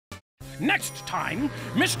Next time,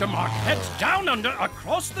 Mr. Marc heads down under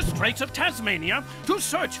across the Straits of Tasmania to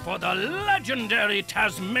search for the legendary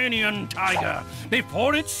Tasmanian Tiger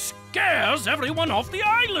before it scares everyone off the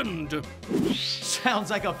island.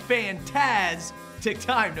 Sounds like a fantastic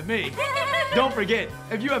time to me. Don't forget,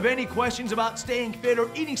 if you have any questions about staying fit or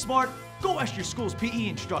eating smart, go ask your school's PE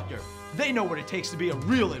instructor. They know what it takes to be a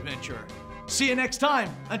real adventurer. See you next time.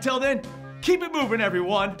 Until then, keep it moving,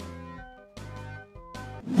 everyone.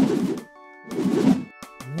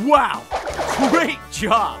 Wow, great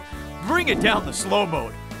job. Bring it down the slow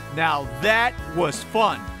mode. Now that was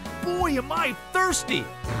fun. Boy, am I thirsty.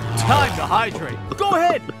 Time to hydrate. Go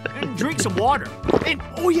ahead and drink some water. And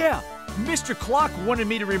oh yeah, Mr. Clock wanted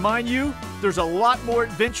me to remind you there's a lot more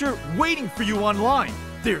adventure waiting for you online.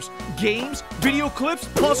 There's games, video clips,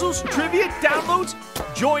 puzzles, trivia, downloads.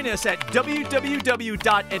 Join us at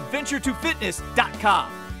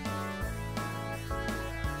www.adventuretofitness.com.